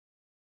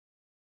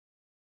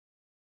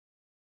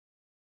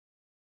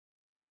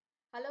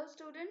Hello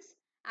students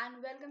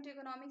and welcome to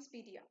Economics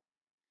Pedia.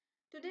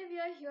 Today we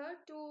are here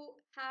to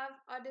have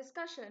a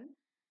discussion,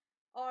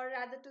 or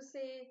rather to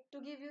say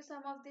to give you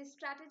some of the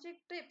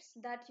strategic tips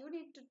that you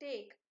need to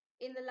take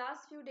in the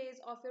last few days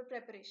of your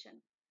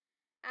preparation.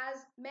 As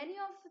many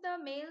of the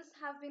mails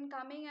have been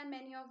coming and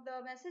many of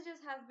the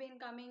messages have been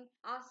coming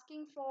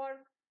asking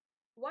for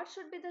what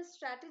should be the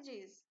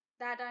strategies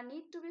that are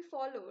need to be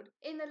followed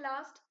in the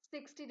last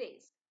 60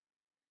 days.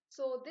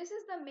 So this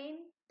is the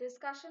main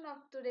discussion of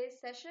today's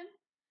session.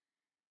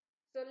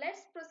 So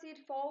let's proceed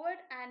forward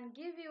and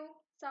give you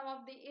some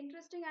of the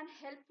interesting and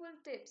helpful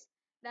tips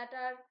that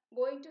are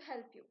going to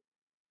help you.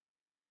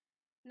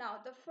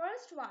 Now, the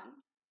first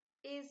one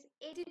is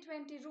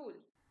 80-20 rule,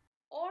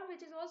 or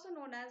which is also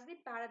known as the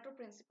Pareto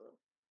principle.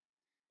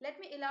 Let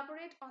me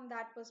elaborate on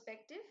that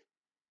perspective.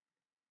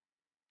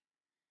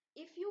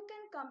 If you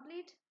can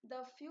complete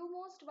the few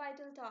most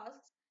vital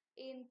tasks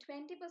in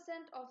 20%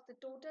 of the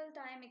total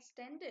time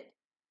extended,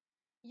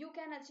 you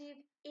can achieve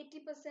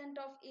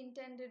 80% of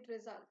intended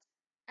results.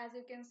 As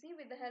you can see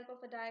with the help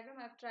of a diagram,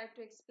 I've tried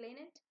to explain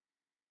it.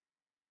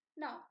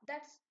 Now,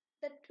 that's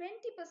the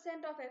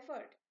 20% of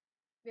effort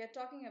we are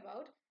talking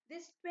about.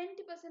 This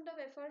 20% of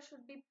effort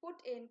should be put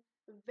in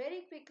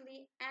very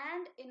quickly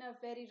and in a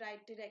very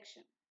right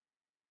direction.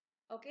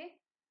 Okay?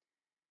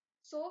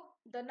 So,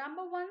 the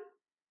number one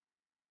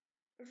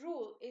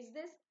rule is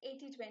this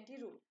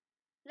 80-20 rule.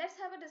 Let's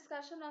have a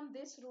discussion on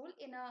this rule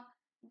in a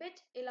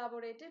bit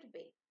elaborated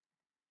way.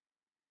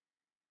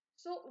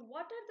 So,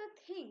 what are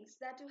the things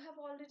that you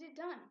have already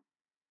done?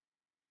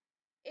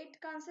 It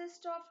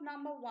consists of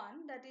number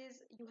one, that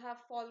is, you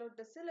have followed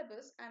the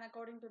syllabus and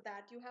according to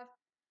that you have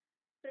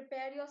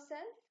prepared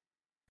yourself.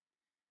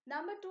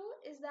 Number two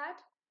is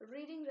that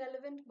reading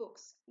relevant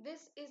books.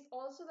 This is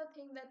also the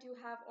thing that you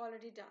have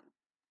already done.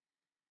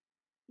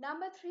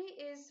 Number three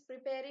is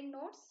preparing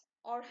notes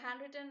or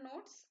handwritten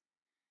notes.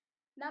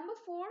 Number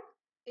four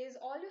is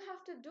all you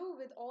have to do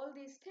with all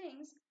these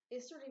things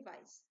is to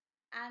revise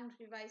and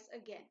revise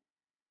again.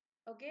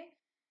 Okay?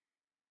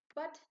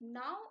 But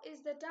now is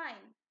the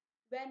time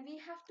when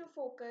we have to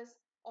focus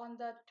on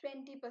the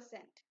 20%.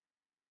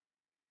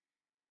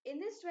 In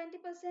this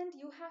 20%,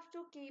 you have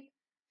to keep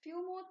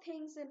few more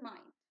things in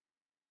mind.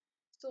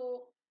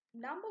 So,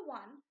 number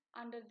one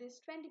under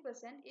this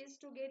 20% is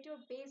to get your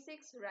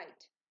basics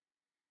right.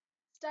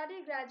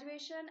 Study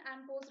graduation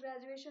and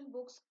post-graduation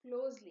books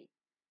closely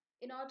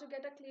in order to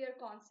get a clear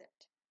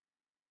concept.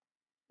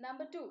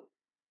 Number two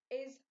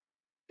is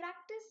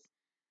practice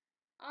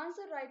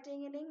answer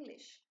writing in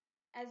English.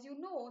 As you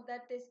know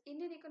that this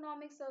Indian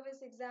Economic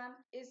Service exam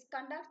is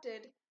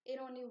conducted in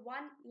only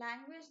one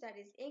language, that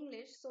is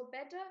English, so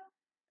better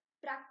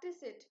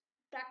practice it.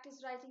 Practice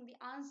writing the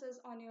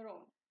answers on your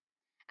own.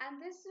 And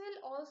this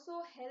will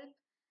also help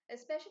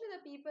especially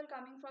the people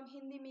coming from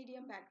Hindi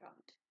medium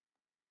background.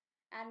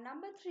 And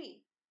number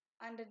three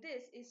under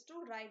this is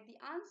to write the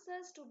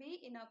answers to be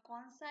in a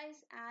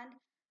concise and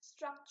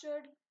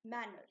structured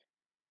manner.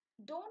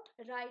 Don't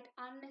write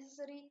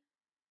unnecessary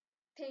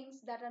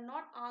things that are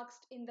not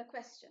asked in the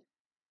question.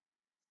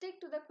 Stick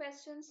to the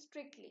question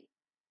strictly.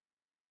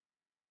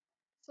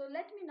 So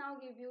let me now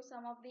give you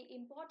some of the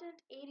important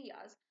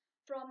areas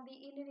from the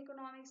Indian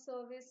Economic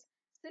Service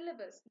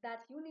syllabus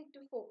that you need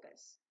to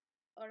focus.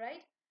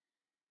 Alright.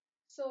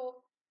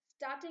 So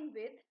starting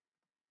with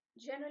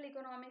General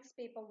Economics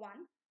Paper 1.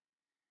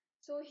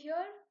 So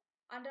here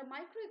under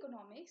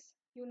Microeconomics,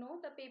 you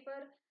know the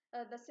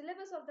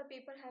syllabus of the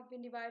paper have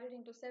been divided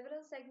into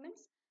several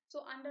segments.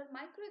 So under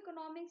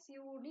Microeconomics,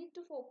 you need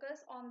to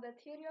focus on the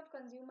theory of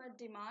consumer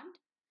demand.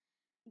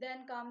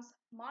 Then comes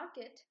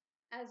market,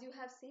 as you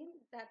have seen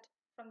that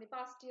from the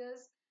past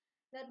years,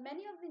 that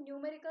many of the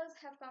numericals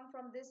have come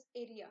from this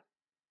area,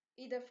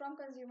 either from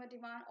consumer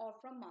demand or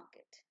from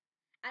market.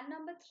 And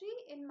number three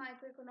in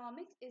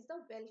microeconomics is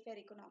the welfare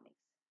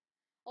economics.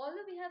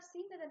 Although we have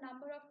seen that the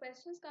number of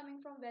questions coming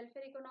from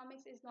welfare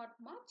economics is not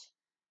much,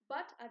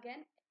 but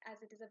again, as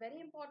it is a very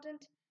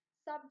important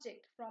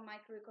subject from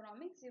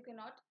microeconomics, you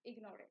cannot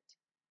ignore it.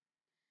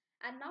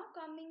 And now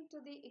coming to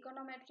the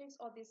econometrics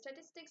or the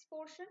statistics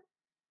portion,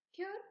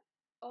 here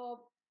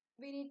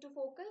we need to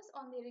focus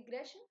on the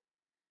regression,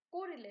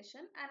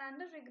 correlation, and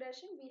under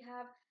regression we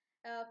have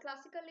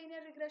classical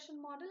linear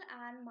regression model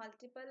and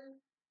multiple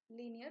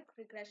linear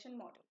regression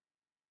model.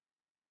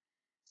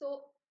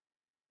 So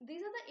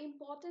these are the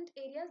important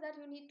areas that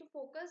you need to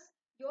focus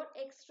your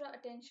extra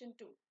attention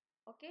to.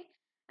 Okay,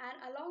 and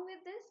along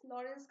with this,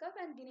 Lorentz curve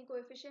and Gini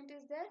coefficient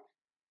is there.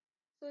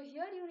 So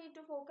here you need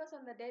to focus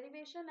on the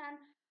derivation and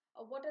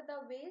what are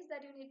the ways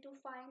that you need to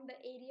find the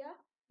area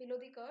below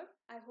the curve.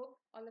 I hope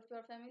all of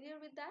you are familiar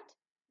with that.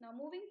 Now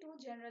moving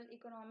to General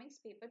Economics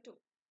Paper 2.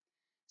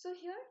 So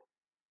here,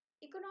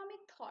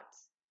 economic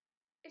thoughts.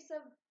 It's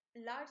a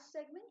large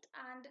segment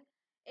and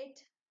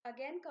it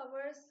again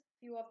covers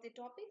few of the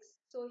topics.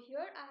 So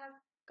here I have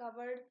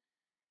covered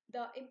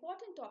the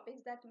important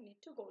topics that we need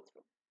to go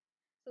through.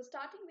 So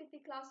starting with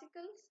the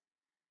classicals,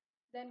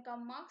 then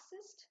come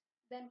Marxist,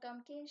 then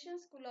come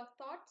Keynesian school of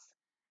thoughts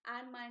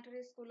and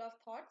monetary school of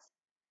thoughts.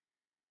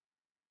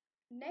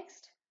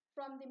 Next,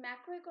 from the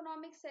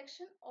macroeconomic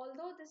section,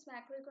 although this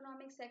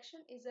macroeconomic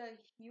section is a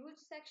huge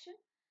section,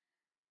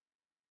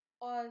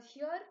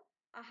 here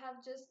I have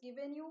just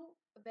given you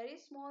a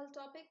very small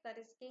topic, that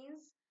is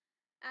Keynes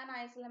and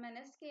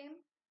ISLM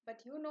scheme,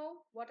 but you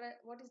know what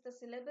is the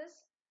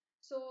syllabus.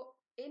 So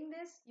in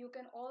this you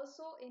can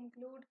also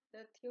include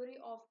the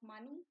theory of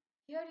money.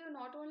 Here you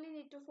not only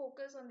need to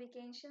focus on the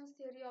Keynesian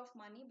theory of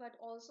money but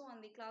also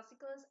on the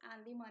classicals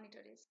and the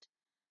monetarist.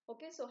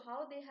 Okay, so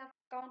how they have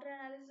counter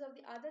analysis of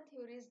the other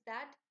theories,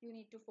 that you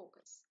need to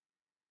focus.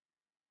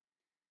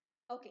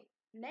 Okay,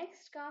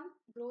 next come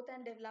growth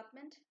and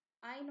development.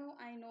 I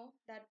know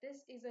that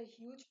this is a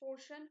huge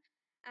portion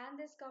and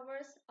this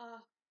covers a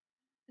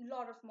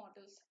lot of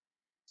models.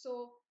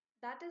 So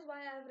that is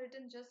why I have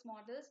written just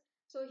models.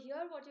 So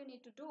here what you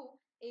need to do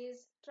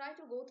is try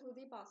to go through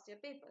the past year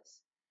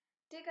papers.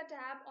 Take a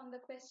tab on the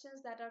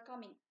questions that are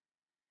coming,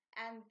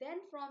 and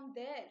then from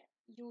there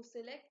you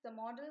select the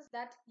models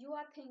that you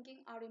are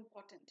thinking are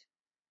important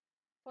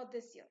for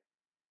this year.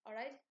 All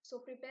right, so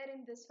prepare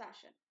in this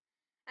fashion.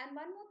 And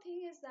one more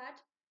thing is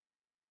that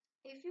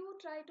if you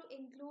try to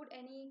include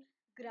any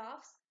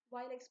graphs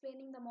while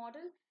explaining the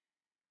model,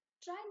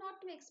 try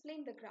not to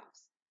explain the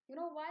graphs. You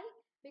know why?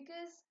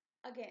 Because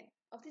again,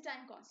 of the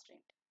time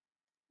constraint.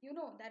 You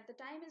know that the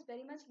time is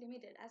very much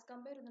limited as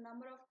compared to the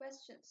number of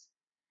questions,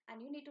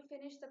 and you need to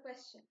finish the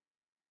question.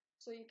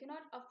 So you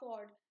cannot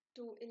afford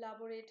to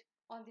elaborate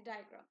on the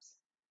diagrams.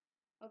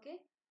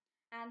 Okay?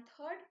 And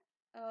third,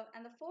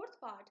 and the fourth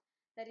part,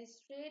 that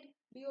is trade,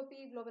 BOP,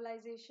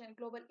 globalization,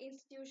 global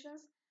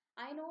institutions.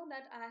 I know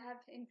that I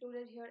have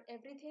included here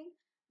everything,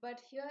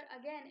 but here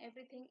again,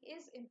 everything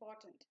is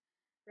important,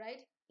 right?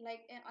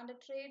 Like under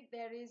trade,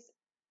 there is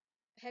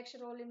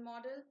Heckscher-Ohlin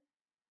model,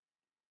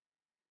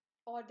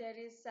 or there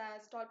is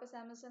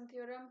Stolper-Samuelson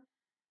theorem,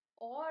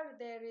 or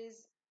there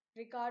is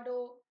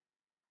Ricardo.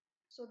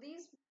 So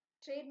these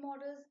trade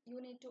models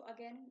you need to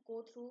again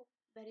go through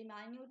very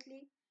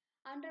minutely.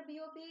 Under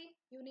BOP,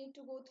 you need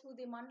to go through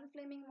the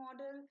Mundell-Fleming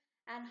model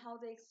and how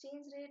the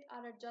exchange rate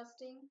are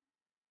adjusting,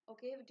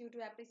 okay, due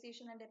to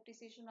appreciation and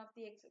depreciation of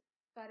the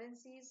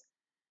currencies,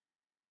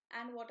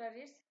 and what are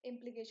its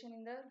implication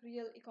in the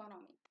real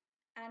economy.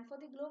 And for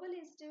the global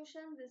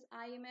institutions, this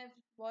IMF,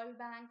 World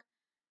Bank,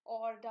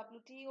 or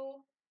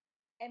WTO,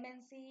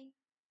 MNC,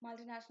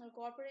 multinational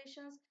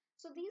corporations.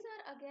 So these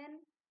are again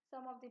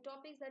some of the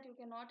topics that you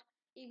cannot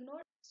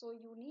ignore. So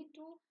you need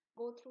to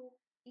go through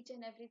each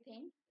and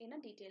everything in a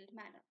detailed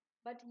manner,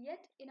 but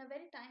yet in a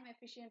very time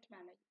efficient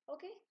manner.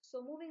 Okay, so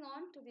moving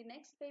on to the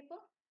next paper,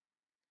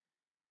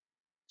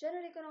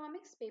 General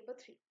Economics paper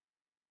 3.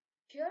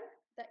 Here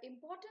the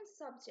important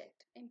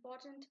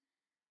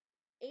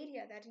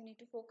area that you need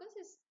to focus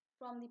is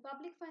from the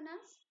public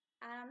finance,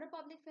 and under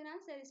public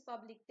finance there is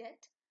public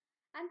debt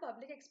and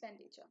public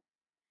expenditure.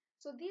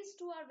 So these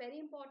two are very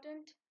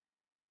important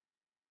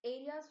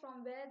areas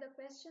from where the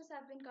questions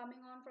have been coming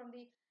on from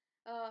the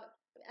uh,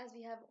 as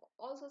we have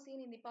also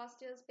seen in the past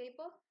year's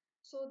paper.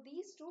 So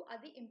these two are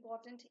the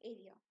important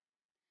area.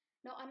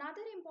 Now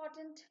another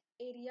important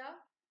area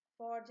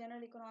for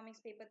general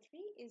economics paper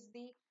 3 is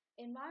the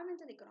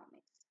environmental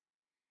economics.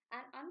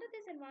 And under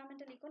this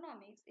environmental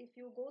economics, if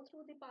you go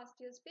through the past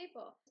year's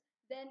paper,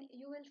 then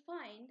you will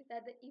find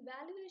that the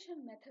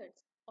evaluation methods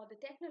or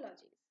the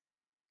technologies,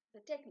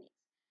 the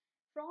techniques,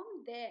 from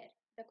there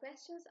the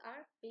questions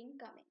are being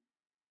coming.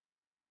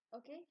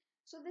 Okay,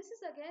 so this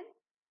is again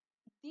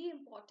the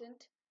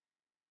important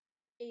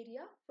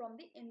area from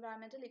the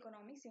environmental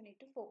economics you need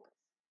to focus.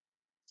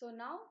 So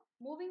now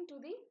moving to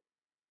the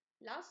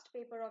last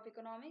paper of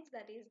economics,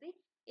 that is the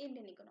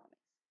Indian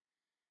economics.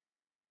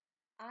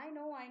 I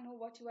know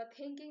what you are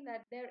thinking,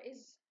 that there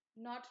is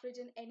not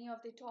written any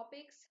of the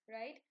topics,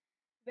 right?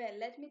 Well,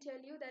 let me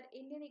tell you that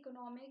Indian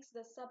economics,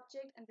 the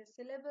subject and the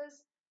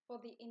syllabus for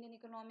the Indian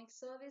economic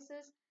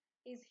services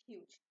is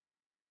huge.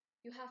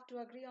 You have to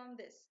agree on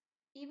this.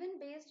 Even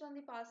based on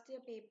the past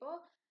year paper,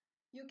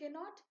 you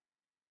cannot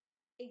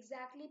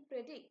exactly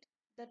predict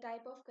the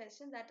type of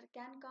question that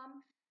can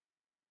come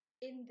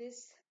in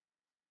this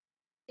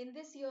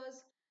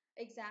year's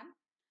exam.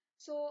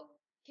 So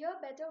here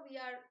better we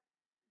are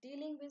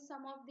dealing with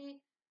some of the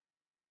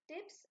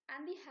tips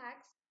and the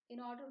hacks in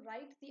order to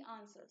write the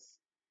answers.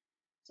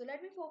 So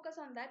let me focus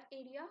on that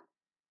area,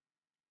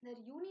 that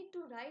you need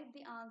to write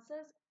the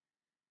answers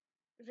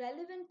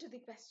relevant to the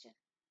question.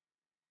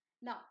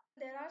 Now,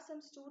 there are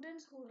some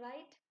students who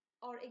write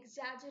or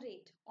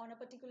exaggerate on a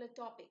particular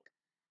topic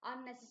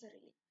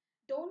unnecessarily.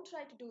 Don't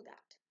try to do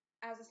that.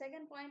 As the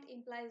second point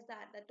implies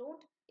that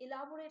don't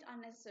elaborate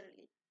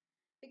unnecessarily.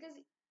 Because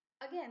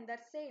again,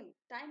 that same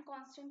time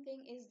constant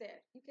thing is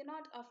there. You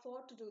cannot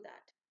afford to do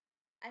that.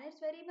 And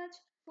it's very much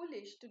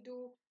foolish to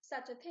do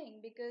such a thing,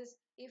 because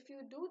if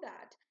you do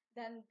that,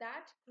 then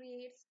that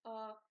creates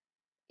a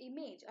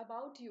image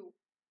about you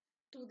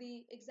to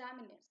the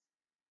examiners.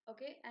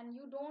 Okay, and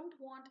you don't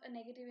want a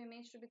negative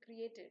image to be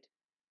created.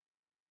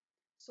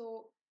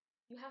 So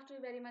you have to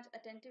be very much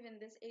attentive in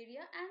this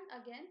area,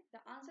 and again the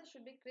answer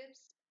should be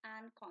crisp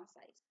and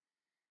concise.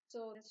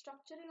 So the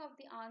structuring of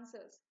the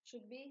answers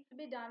should be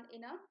done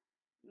in a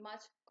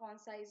much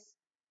concise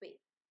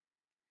way.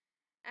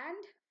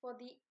 And for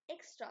the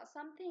extra,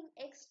 something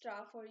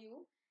extra for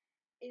you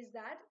is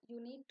that you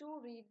need to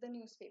read the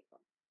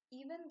newspaper.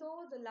 Even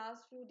though the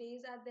last few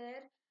days are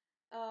there,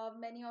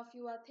 many of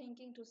you are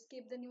thinking to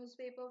skip the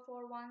newspaper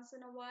for once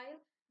in a while.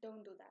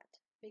 Don't do that,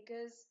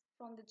 because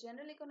from the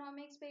general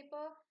economics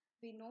paper,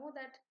 we know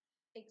that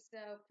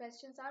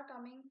questions are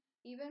coming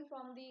even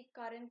from the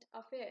current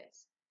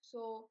affairs.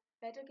 So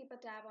better keep a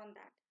tab on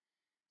that.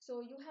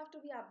 So you have to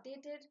be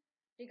updated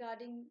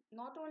regarding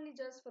not only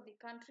just for the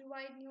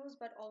countrywide news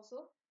but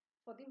also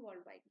for the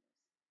worldwide news.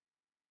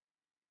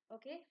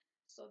 Okay,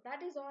 so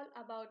that is all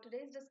about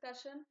today's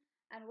discussion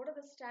and what are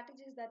the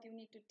strategies that you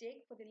need to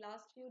take for the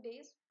last few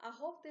days. I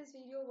hope this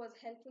video was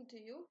helpful to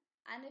you,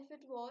 and if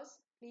it was,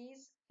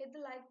 please hit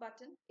the like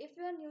button. If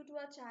you are new to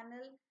our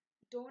channel,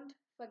 don't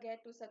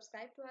forget to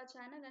subscribe to our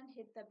channel and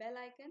hit the bell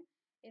icon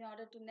in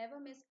order to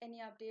never miss any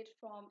update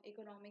from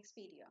Economics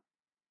Pedia.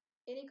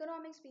 In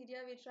Economics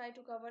Pedia, we try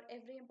to cover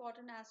every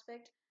important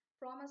aspect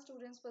from a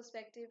student's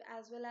perspective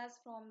as well as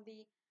from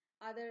the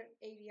other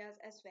areas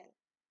as well.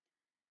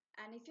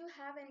 And if you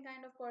have any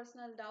kind of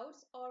personal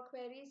doubts or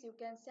queries, you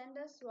can send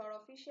us to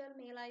our official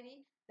mail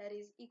ID, that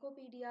is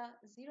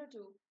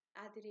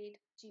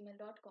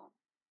ecopedia02@gmail.com.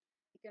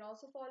 You can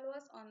also follow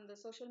us on the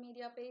social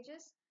media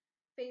pages,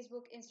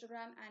 Facebook,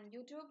 Instagram, and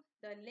YouTube.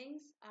 The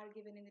links are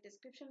given in the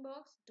description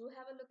box. Do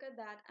have a look at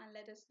that and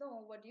let us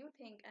know what you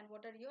think and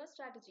what are your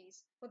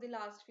strategies for the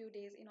last few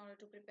days in order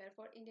to prepare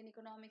for Indian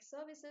Economic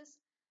Services.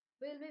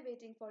 We'll be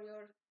waiting for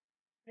your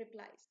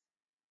replies.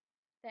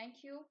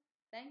 Thank you.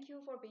 Thank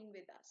you for being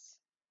with us.